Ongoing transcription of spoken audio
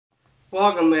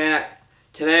Welcome back.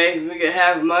 Today we're going to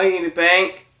have Money in the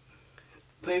Bank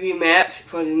preview match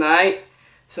for tonight.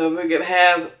 So we're going to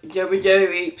have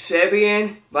WWE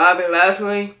Sabian, Bobby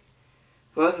Lashley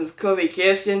versus Kofi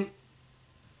Kingston.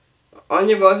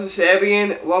 Anya versus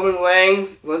Sabian, Roman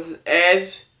Reigns versus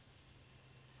Edge.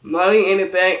 Money in the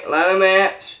Bank ladder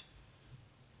match.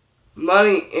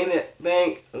 Money in the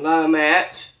Bank ladder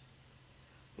match.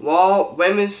 Raw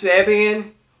Women's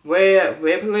Sabian, Rhea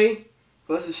Ripley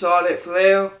versus Charlotte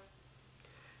Flair.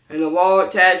 And the Raw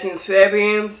Tag Team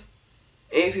Sabians,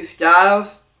 AC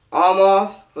Styles,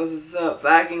 Almost versus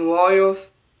Viking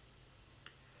Royals.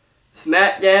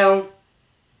 SmackDown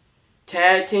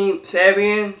Tag Team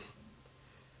Sabians,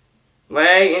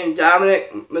 Rey and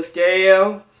Dominic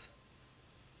Mysterio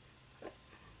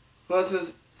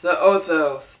versus the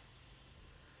Usos.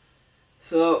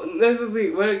 So this will be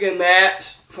a really good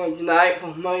match for tonight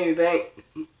for Money in the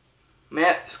Bank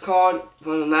match card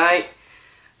for tonight.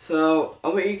 So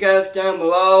I'll put you guys down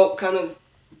below, comments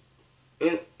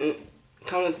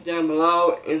down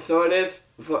below, and so this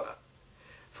for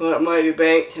Money in the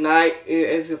Bank tonight. It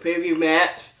is a preview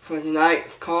match for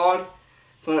tonight's card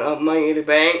for Money in the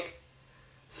Bank.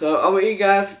 So I'll put you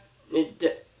guys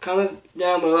comments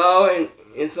down below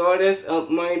and so this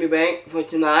Money in the Bank for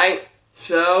tonight.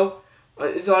 So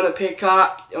it's on the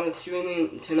Peacock, on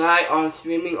streaming tonight, on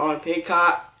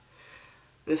Peacock.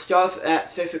 It starts at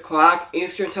 6 o'clock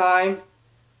Eastern Time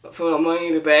for Money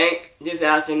in the Bank this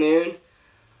afternoon.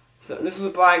 So this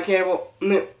is Brian Cable.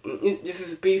 This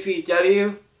is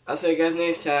BCW. I'll see you guys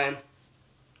next time.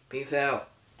 Peace out.